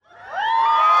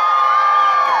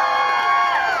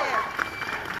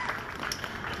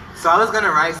So I was gonna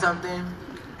write something,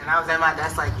 and I was at my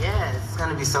desk like, yeah, this is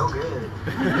gonna be so good.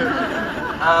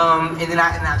 And then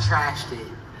I trashed it.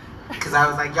 Cause I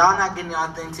was like, y'all not getting the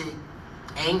authentic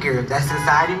anger that's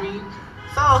inside of me.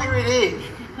 So here it is.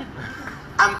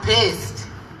 I'm pissed.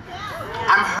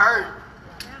 I'm hurt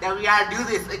that we gotta do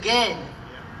this again.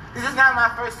 This is not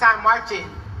my first time marching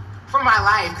for my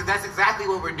life, cause that's exactly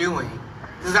what we're doing.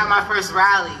 This is not my first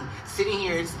rally, sitting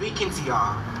here and speaking to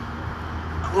y'all.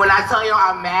 When I tell y'all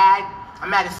I'm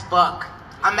mad as fuck.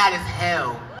 I'm mad as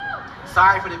hell.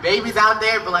 Sorry for the babies out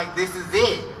there, but like, this is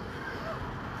it.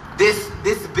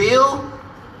 This bill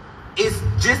is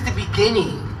just the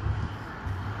beginning.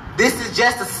 This is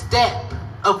just a step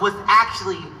of what's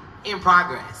actually in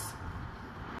progress.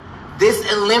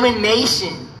 This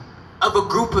elimination of a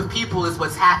group of people is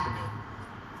what's happening.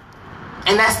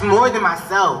 And that's more than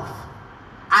myself.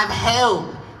 I've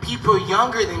held people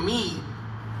younger than me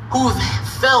who've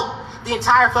felt the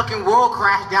entire fucking world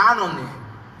crash down on them.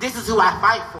 This is who I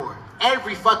fight for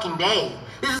every fucking day.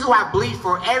 This is who I bleed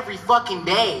for every fucking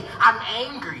day. I'm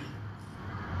angry.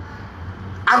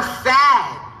 I'm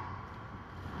sad.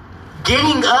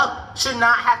 Getting up should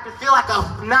not have to feel like a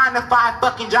 9-to-5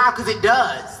 fucking job, because it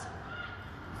does.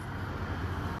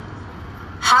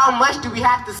 How much do we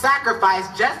have to sacrifice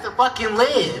just to fucking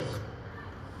live?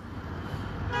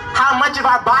 How much of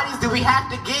our bodies do we have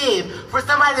to give for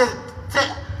somebody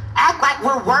to act like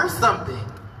we're worth something?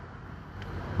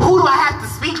 Who do I have to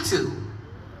speak to?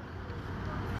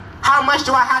 How much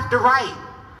do I have to write?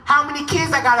 How many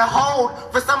kids I gotta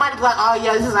hold for somebody to be like, oh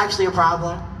yeah, this is actually a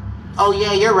problem. Oh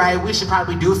yeah, you're right, we should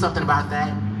probably do something about that.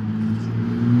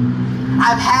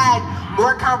 I've had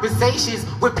more conversations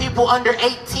with people under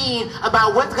 18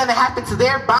 about what's gonna happen to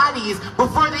their bodies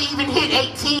before they even hit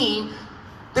 18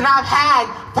 than I've had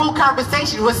full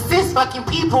conversations with cis fucking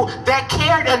people that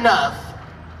cared enough.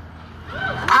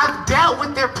 I've dealt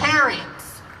with their parents.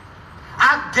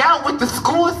 I've dealt with the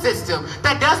school system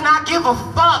that does not give a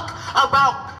fuck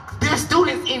about their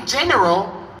students in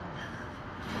general,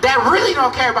 that really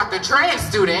don't care about the trans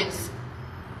students.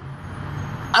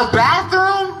 A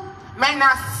bathroom may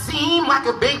not seem like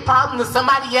a big problem to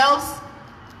somebody else,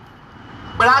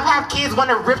 but I've had kids want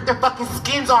to rip their fucking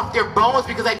skins off their bones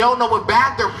because they don't know what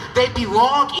bathroom they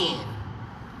belong in.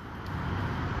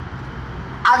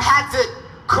 I've had to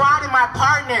cry to my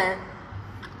partner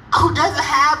who doesn't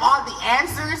have all the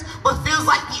answers, but feels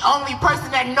like the only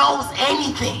person that knows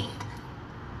anything.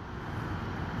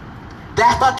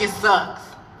 That fucking sucks.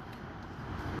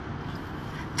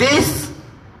 This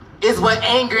is what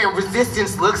anger and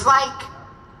resistance looks like.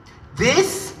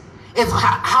 This is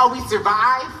how we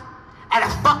survive at a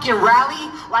fucking rally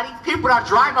while these people are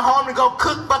driving home to go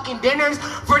cook fucking dinners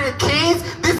for their kids.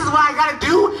 This is what I gotta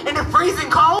do in the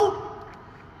freezing cold?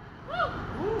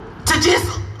 To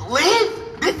just live?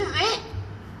 This is it.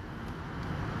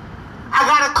 I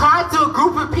gotta cry to a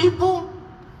group of people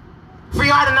for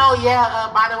y'all to know, yeah,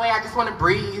 by the way, I just wanna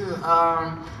breathe,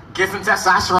 get some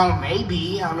testosterone,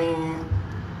 maybe. I mean,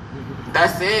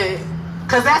 that's it.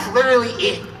 Cause that's literally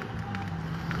it.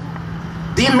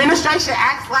 The administration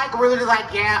acts like we're literally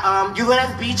like, yeah, you let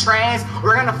us be trans,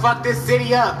 we're gonna fuck this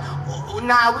city up.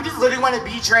 Nah, we just literally wanna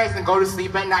be trans and go to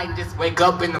sleep at night and just wake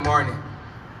up in the morning.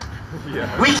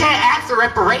 Yeah. We can't ask for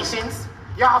reparations.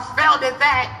 Y'all failed at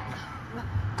that.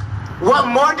 What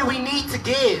more do we need to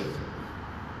give?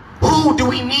 Who do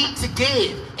we need to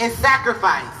give and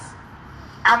sacrifice?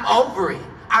 I'm over it.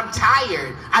 I'm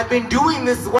tired. I've been doing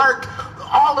this work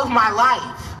all of my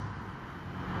life.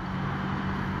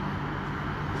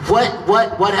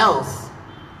 What else?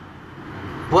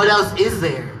 What else is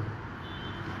there?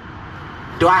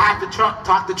 Do I have to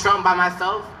talk to Trump by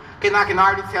myself? Cause I can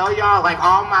already tell y'all, like,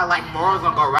 all my like morals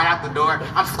gonna go right out the door.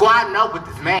 I'm squadding up with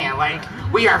this man. Like,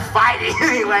 we are fighting.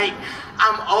 Like,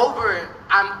 I'm over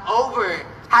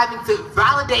having to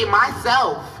validate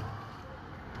myself.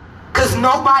 Cause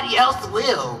nobody else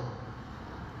will.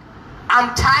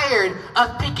 I'm tired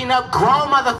of picking up grown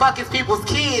motherfuckers people's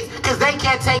kids cause they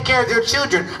can't take care of their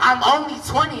children. I'm only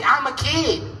 20, I'm a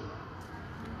kid.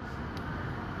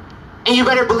 And you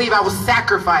better believe I will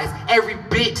sacrifice every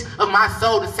bit of my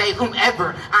soul to save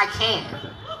whomever I can.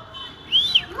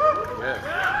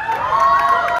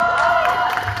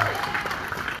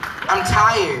 I'm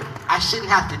tired. I shouldn't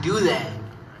have to do that.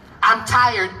 I'm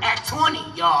tired at 20,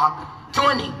 y'all.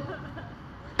 20.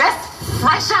 That's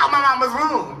fresh out my mama's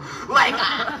room. Like,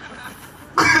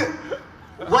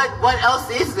 what else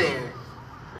is there?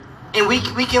 And we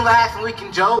can laugh and we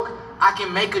can joke. I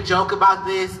can make a joke about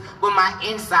this, but my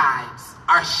insides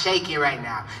are shaking right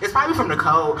now. It's probably from the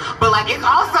cold, but like, it's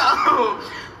also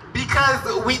because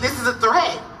this is a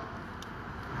threat.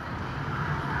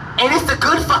 And it's a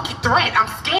good fucking threat. I'm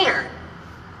scared.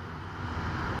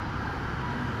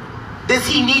 Does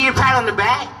he need a pat on the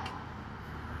back?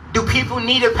 Do people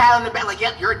need a pat on the back? Like,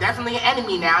 yep, you're definitely an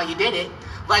enemy now. You did it.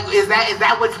 Like, is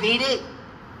that what's needed?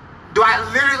 Do I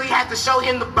literally have to show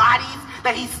him the bodies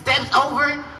that he stepped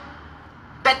over?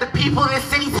 That the people in this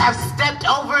city have stepped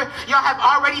over? Y'all have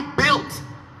already built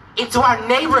into our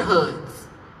neighborhoods.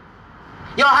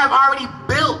 Y'all have already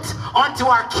built onto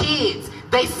our kids.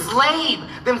 They slave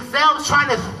themselves trying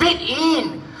to fit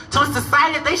in to a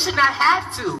society that they should not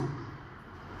have to.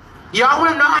 Y'all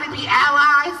want to know how to be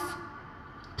allies?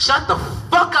 Shut the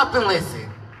fuck up and listen.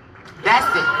 That's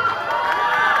it.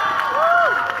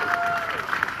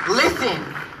 Listen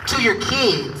to your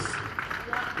kids.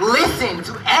 Listen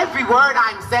to every word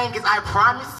I'm saying, because I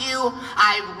promise you,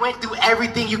 I went through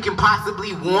everything you can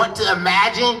possibly want to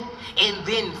imagine, and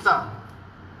then some.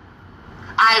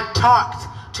 I've talked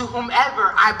to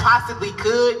whomever I possibly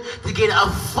could to get a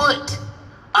foot,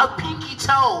 a pinky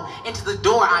toe into the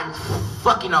door. I'm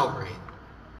fucking over it.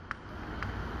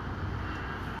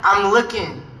 I'm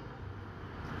looking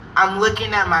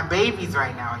at my babies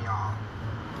right now, y'all.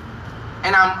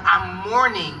 And I'm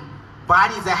mourning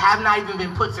bodies that have not even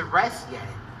been put to rest yet.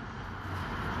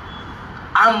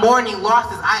 I'm mourning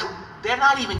losses. They're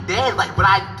not even dead, but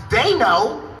they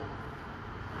know.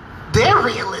 They're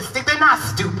realistic. They're not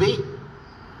stupid.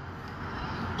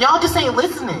 Y'all just ain't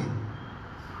listening.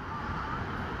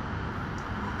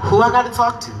 Who I gotta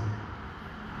talk to?